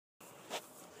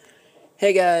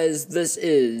Hey guys, this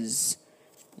is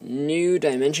New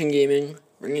Dimension Gaming,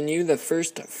 bringing you the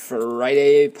first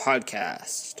Friday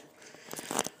podcast.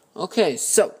 Okay,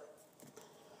 so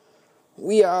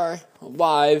we are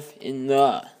live in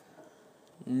the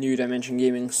New Dimension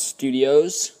Gaming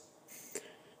studios,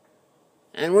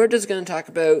 and we're just going to talk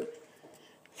about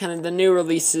kind of the new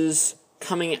releases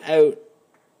coming out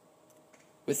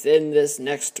within this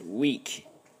next week.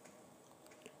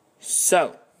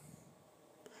 So,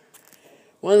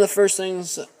 one of the first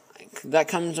things that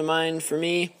comes to mind for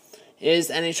me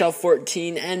is NHL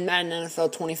 14 and Madden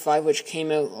NFL 25, which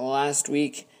came out last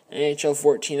week. NHL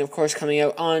 14, of course, coming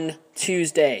out on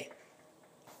Tuesday.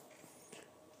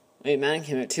 Wait, Madden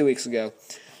came out 2 weeks ago.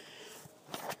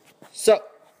 So,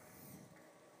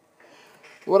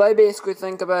 what I basically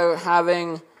think about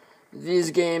having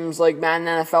these games like Madden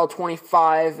NFL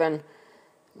 25 and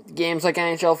games like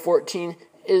NHL 14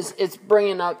 is it's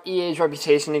bringing up EA's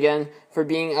reputation again for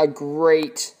being a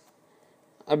great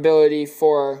ability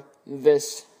for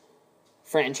this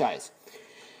franchise.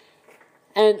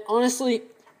 And honestly,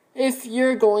 if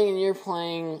you're going and you're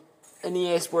playing an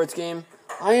EA Sports game,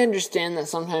 I understand that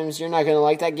sometimes you're not going to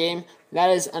like that game.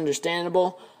 That is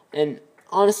understandable. And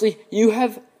honestly, you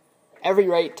have every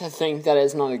right to think that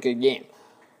it's not a good game.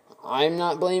 I'm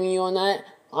not blaming you on that.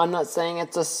 I'm not saying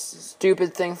it's a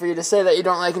stupid thing for you to say that you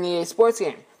don't like an EA Sports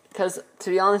game. Because, to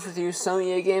be honest with you, some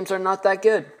EA games are not that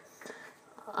good.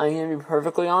 I'm going to be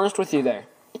perfectly honest with you there.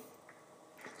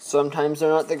 Sometimes they're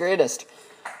not the greatest.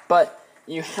 But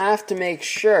you have to make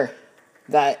sure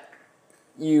that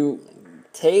you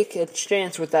take a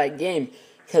chance with that game.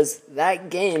 Because that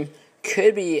game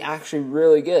could be actually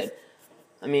really good.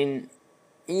 I mean,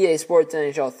 EA Sports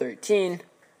NHL 13...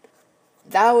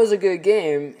 that was a good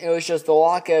game. It was just the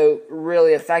lockout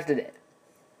really affected it.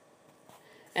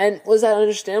 And was that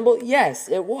understandable? Yes,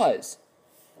 it was.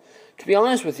 To be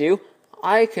honest with you,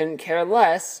 I couldn't care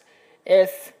less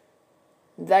if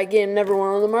that game never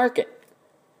went on the market.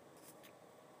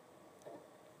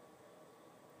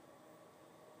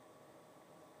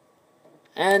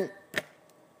 And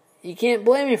you can't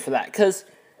blame me for that, because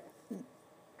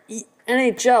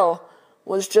NHL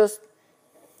was just...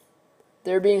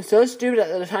 they were being so stupid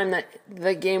at the time that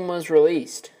the game was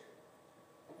released.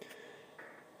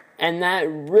 And that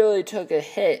really took a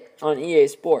hit on EA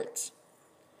Sports.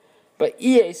 But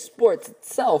EA Sports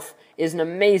itself is an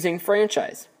amazing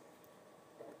franchise.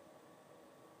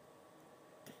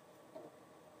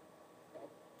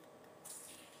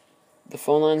 The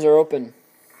phone lines are open.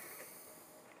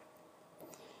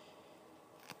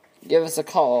 Give us a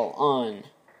call on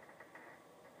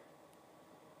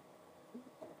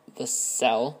the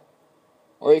cell,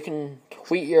 or you can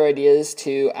tweet your ideas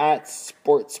to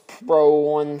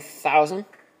 @SportsPro1000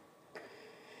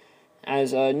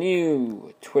 as a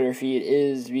new Twitter feed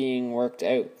is being worked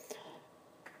out.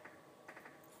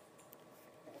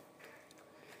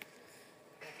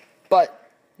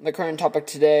 But the current topic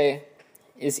today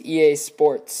is EA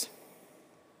Sports.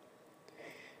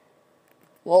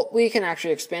 Well, we can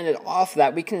actually expand it off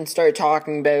that. We can start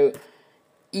talking about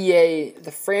EA,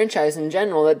 the franchise in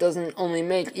general, that doesn't only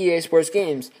make EA Sports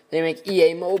games. They make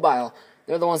EA Mobile.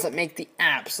 They're the ones that make the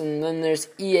apps. And then there's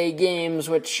EA Games,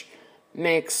 which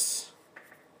makes...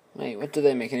 wait, what do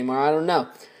they make anymore? I don't know.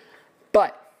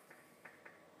 But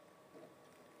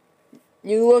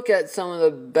you look at some of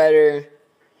the better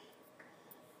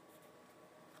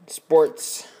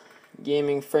sports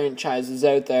gaming franchises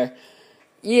out there.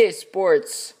 EA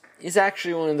Sports is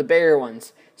actually one of the bigger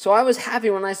ones. So I was happy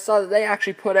when I saw that they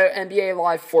actually put out NBA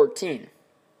Live 14.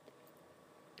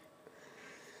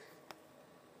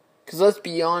 Because let's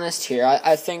be honest here,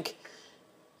 I think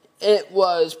it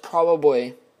was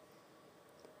probably,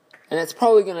 and it's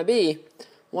probably going to be,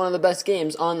 one of the best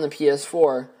games on the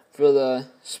PS4 for the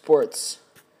sports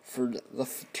for the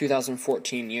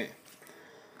 2014 year.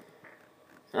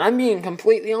 And I'm being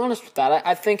completely honest with that.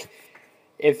 I think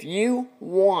if you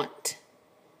want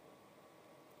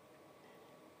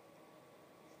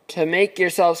to make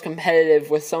yourselves competitive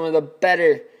with some of the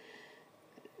better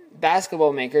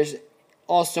basketball makers,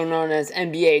 also known as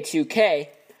NBA 2K.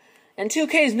 And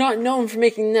 2K is not known for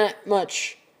making that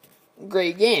much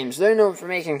great games. They're known for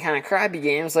making kind of crappy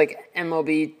games like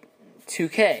MLB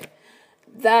 2K.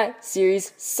 That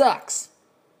series sucks.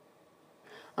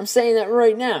 I'm saying that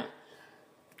right now.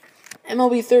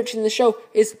 MLB 13, the show,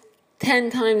 is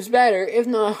 10 times better, if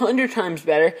not 100 times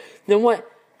better, than what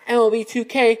MLB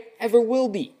 2K ever will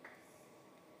be.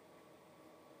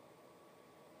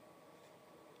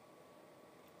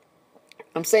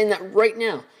 I'm saying that right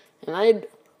now. And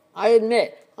I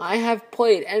admit, I have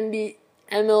played MLB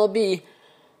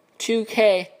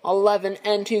 2K11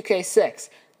 and 2K6.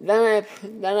 Then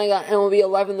I got MLB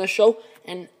 11 to show,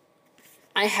 and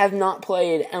I have not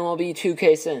played MLB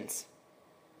 2K since.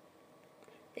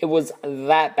 It was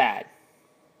that bad.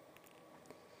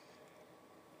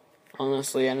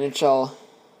 Honestly, NHL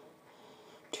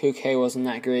 2K wasn't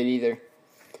that great either.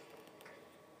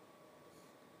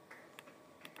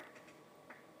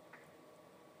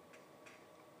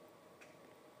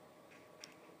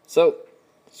 So,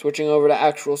 switching over to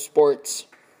actual sports.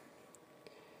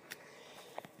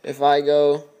 If I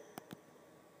go,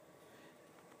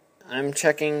 I'm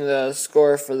checking the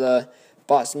score for the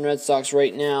Boston Red Sox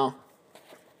right now.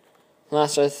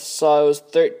 Last I saw it was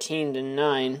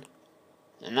 13-9,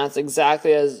 and that's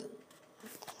exactly as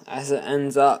it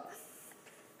ends up.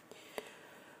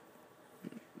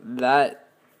 That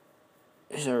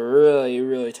is a really,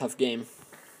 really tough game.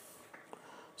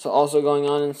 So also going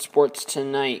on in sports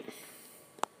tonight,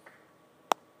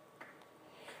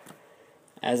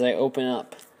 as I open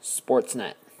up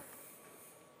Sportsnet.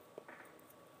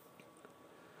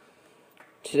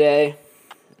 Today,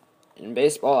 in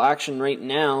baseball action right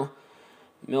now,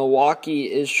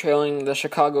 Milwaukee is trailing the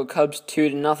Chicago Cubs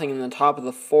 2-0 in the top of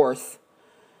the fourth,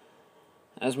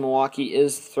 as Milwaukee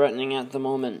is threatening at the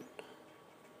moment.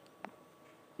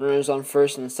 Runners on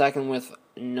first and second with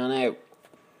none out.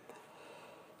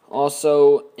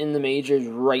 Also in the majors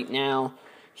right now,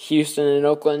 Houston and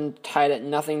Oakland tied at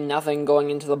 0-0 going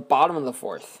into the bottom of the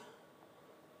fourth.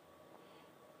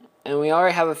 And we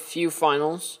already have a few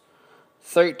finals.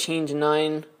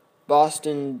 13-9,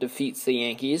 Boston defeats the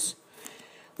Yankees.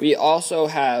 We also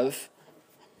have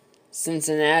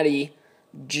Cincinnati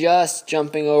just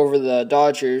jumping over the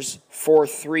Dodgers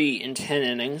 4-3 in 10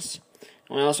 innings.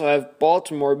 And we also have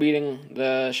Baltimore beating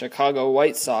the Chicago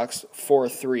White Sox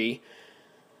 4-3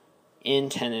 in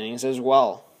 10 innings as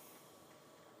well.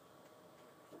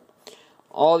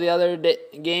 All the other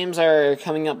games are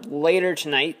coming up later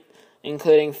tonight,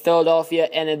 including Philadelphia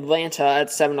and Atlanta at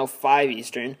 7:05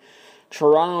 Eastern,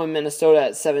 Toronto and Minnesota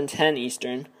at 7:10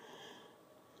 Eastern,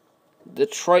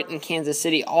 Detroit and Kansas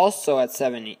City also at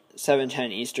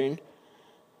 7:10 Eastern.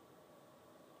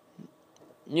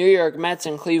 New York Mets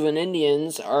and Cleveland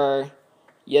Indians are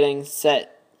getting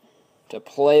set to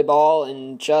play ball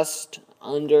in just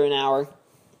under an hour.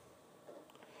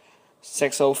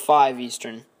 6:05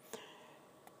 Eastern.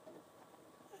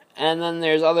 And then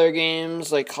there's other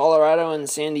games like Colorado and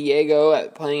San Diego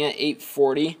playing at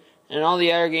 8:40. And all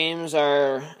the other games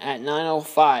are at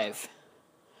 9:05.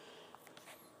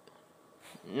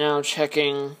 Now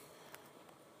checking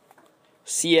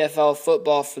CFL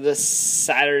football for this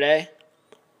Saturday.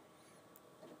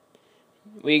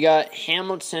 We got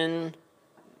Hamilton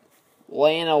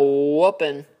laying a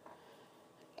whooping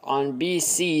on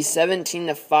BC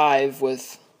 17-5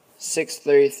 with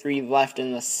 6:33 left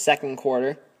in the second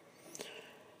quarter.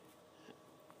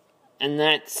 And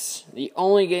that's the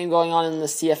only game going on in the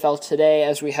CFL today,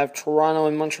 as we have Toronto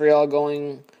and Montreal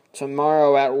going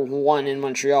tomorrow at 1 in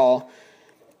Montreal.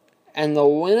 And the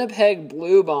Winnipeg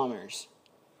Blue Bombers.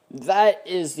 That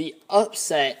is the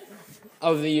upset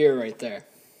of the year right there.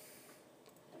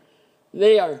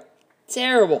 They are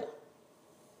terrible.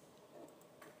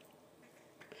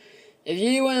 If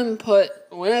you wouldn't put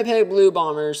Winnipeg Blue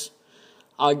Bombers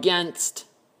against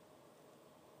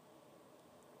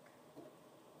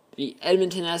the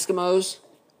Edmonton Eskimos,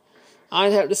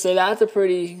 I'd have to say that's a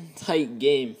pretty tight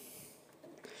game,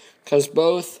 because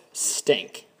both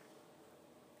stink.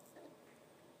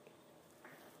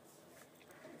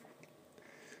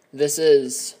 This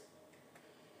is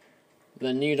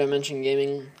the New Dimension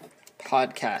Gaming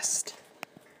podcast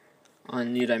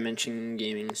on New Dimension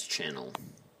Gaming's channel.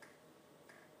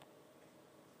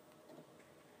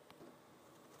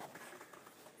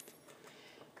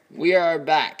 We are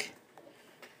back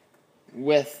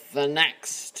with the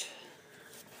next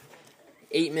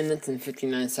 8 minutes and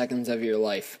 59 seconds of your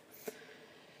life.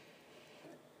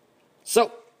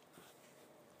 So,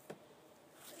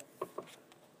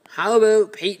 how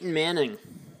about Peyton Manning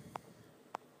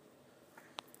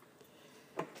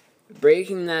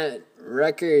breaking that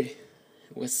record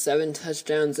with 7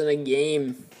 touchdowns in a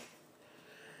game?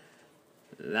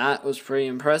 That was pretty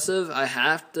impressive, I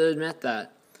have to admit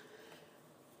that.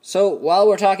 So, while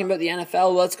we're talking about the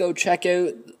NFL, let's go check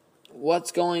out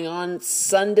what's going on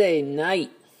Sunday night.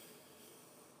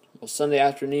 Well, Sunday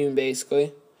afternoon,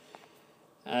 basically.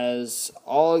 As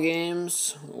most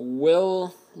games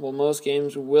will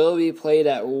be played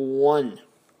at 1.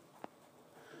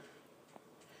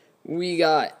 We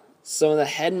got some of the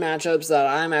head matchups that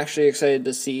I'm actually excited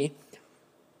to see.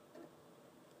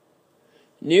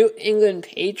 New England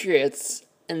Patriots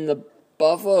and the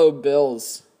Buffalo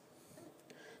Bills.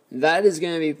 That is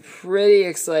going to be pretty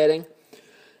exciting.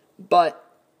 But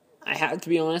I have to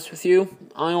be honest with you,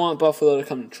 I want Buffalo to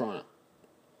come to Toronto.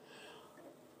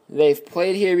 They've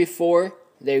played here before.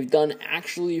 They've done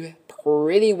actually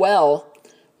pretty well.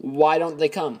 Why don't they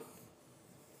come?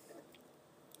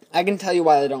 I can tell you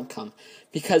why they don't come.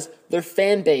 Because their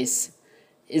fan base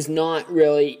is not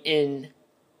really in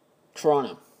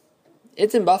Toronto.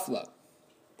 It's in Buffalo.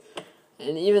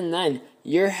 And even then,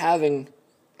 you're having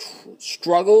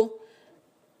struggle.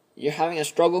 You're having a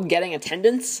struggle getting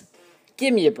attendance.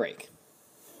 Give me a break.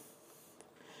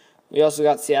 We also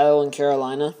got Seattle and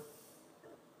Carolina.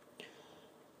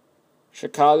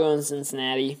 Chicago and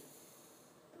Cincinnati.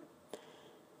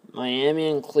 Miami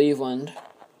and Cleveland.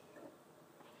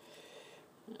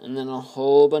 And then a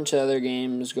whole bunch of other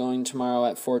games going tomorrow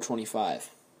at 4:25.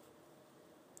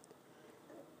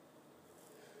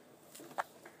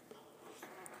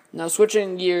 Now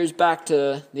switching gears back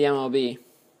to the MLB.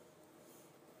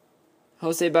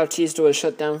 Jose Bautista was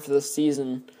shut down for the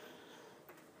season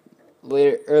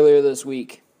earlier this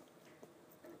week.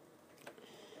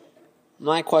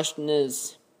 My question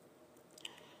is,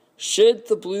 should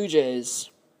the Blue Jays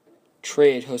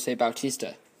trade Jose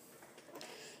Bautista?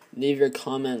 Leave your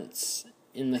comments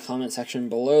in the comment section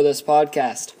below this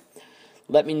podcast.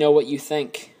 Let me know what you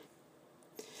think.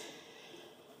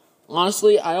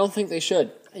 Honestly, I don't think they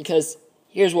should, because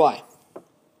here's why.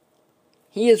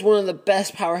 He is one of the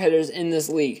best power hitters in this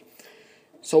league.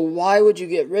 So why would you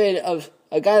get rid of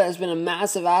a guy that's been a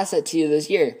massive asset to you this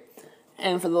year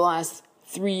and for the last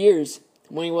 3 years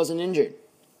when he wasn't injured?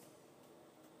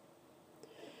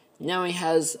 Now he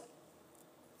has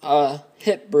a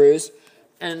hip bruise,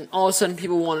 and all of a sudden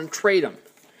people want to trade him.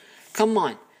 Come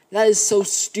on, that is so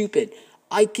stupid.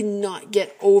 I cannot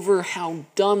get over how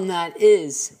dumb that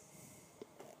is.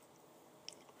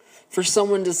 For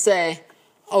someone to say,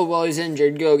 oh, well, he's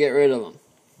injured, go get rid of him.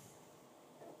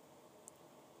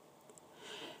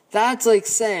 That's like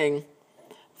saying,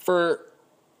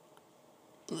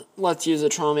 let's use a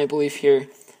Toronto Maple Leaf here,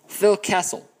 Phil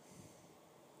Kessel.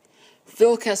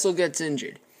 Phil Kessel gets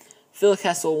injured. Phil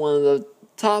Kessel, one of the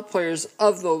top players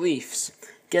of the Leafs,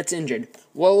 gets injured.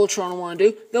 What will Toronto want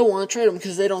to do? They'll want to trade him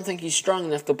because they don't think he's strong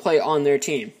enough to play on their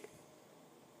team.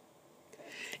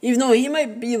 Even though he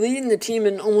might be leading the team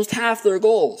in almost half their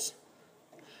goals,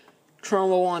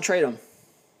 Toronto will want to trade him.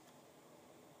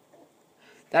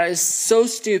 That is so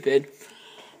stupid,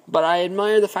 but I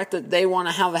admire the fact that they want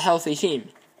to have a healthy team.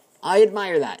 I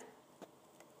admire that.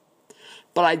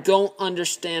 But I don't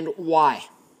understand why.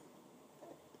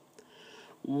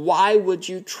 Why would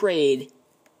you trade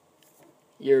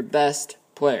your best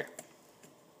player?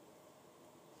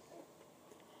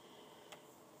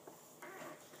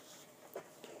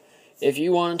 If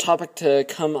you want a topic to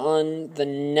come on the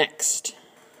next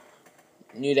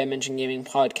New Dimension Gaming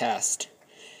podcast,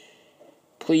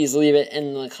 please leave it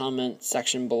in the comment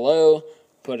section below,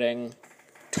 putting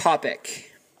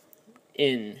topic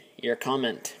in your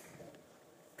comment.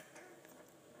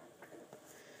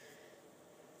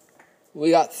 We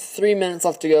got 3 minutes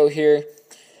left to go here,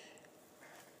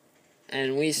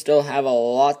 and we still have a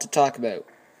lot to talk about.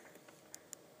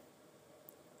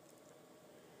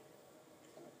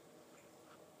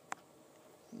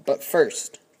 But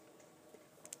first,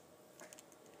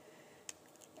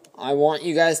 I want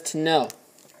you guys to know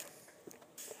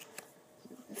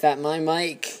that my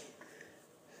mic,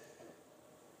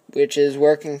 which is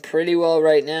working pretty well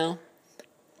right now,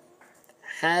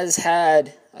 has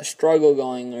had a struggle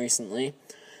going recently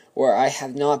where I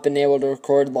have not been able to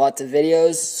record lots of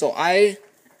videos, so I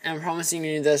am promising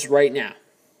you this right now.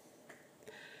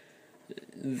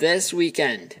 This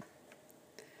weekend,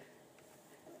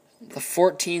 the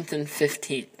 14th and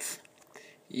 15th,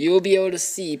 you'll be able to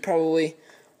see probably,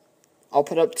 I'll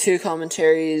put up 2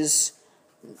 commentaries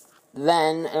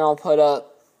then, and I'll put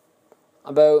up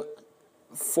about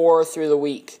 4 through the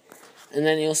week. And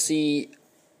then you'll see,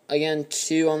 again,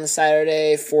 2 on the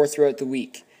Saturday, 4 throughout the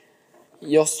week.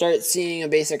 You'll start seeing a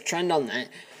basic trend on that.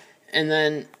 And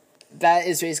then that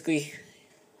is basically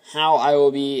how I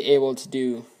will be able to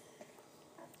do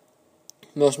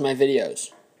most of my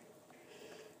videos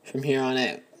from here on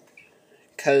out.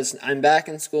 Because I'm back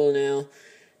in school now,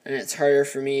 and it's harder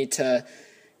for me to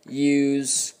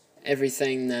use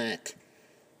everything that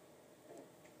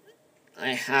I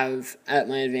have at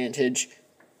my advantage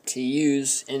to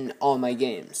use in all my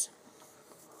games.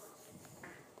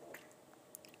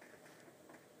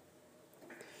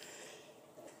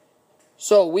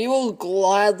 So we will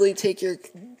gladly take your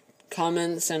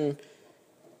comments and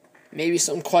maybe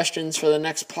some questions for the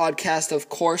next podcast, of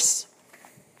course.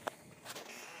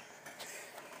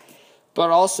 But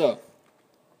also,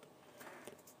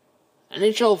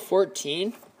 NHL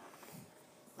 14,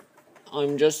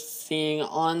 I'm just seeing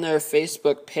on their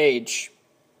Facebook page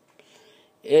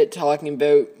it talking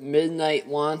about midnight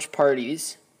launch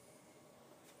parties.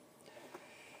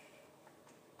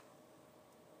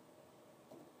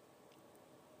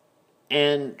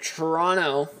 And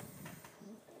Toronto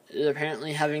is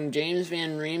apparently having James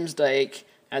Van Riemsdyk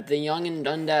at the Yonge and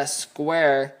Dundas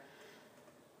Square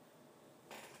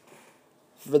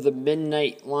for the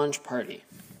midnight launch party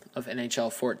of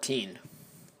NHL 14.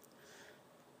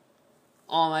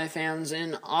 All my fans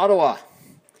in Ottawa,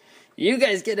 you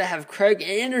guys get to have Craig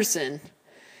Anderson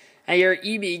at your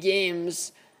EB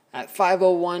games at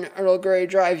 501 Earl Grey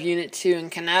Drive, Unit 2 in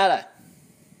Canada.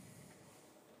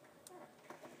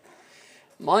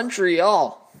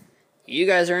 Montreal, you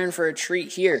guys are in for a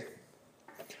treat here.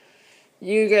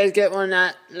 You guys get one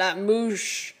at La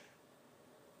Mouche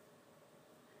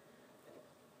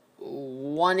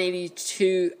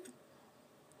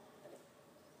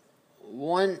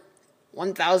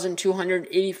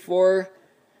 1284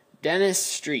 Dennis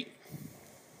Street.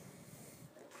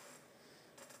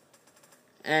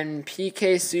 And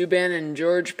PK Subban and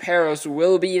George Peros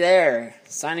will be there,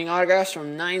 signing autographs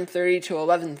from 9:30 to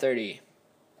 11:30.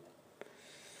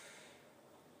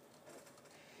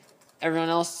 Everyone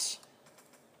else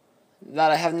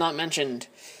that I have not mentioned,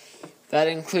 that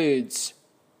includes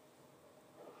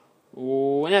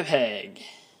Winnipeg,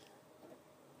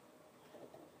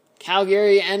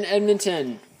 Calgary, and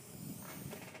Edmonton.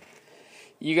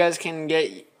 You guys can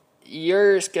get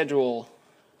your schedule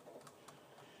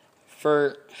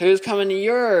for who's coming to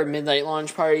your midnight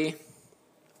launch party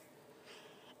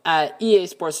at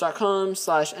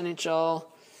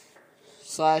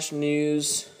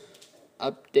easports.com/NHL/news,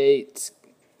 updates,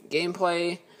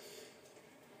 gameplay.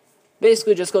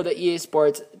 Basically, just go to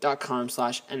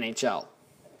easports.com/NHL.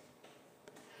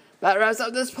 That wraps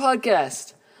up this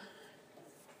podcast.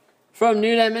 From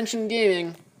New Dimension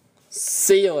Gaming,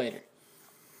 see you later.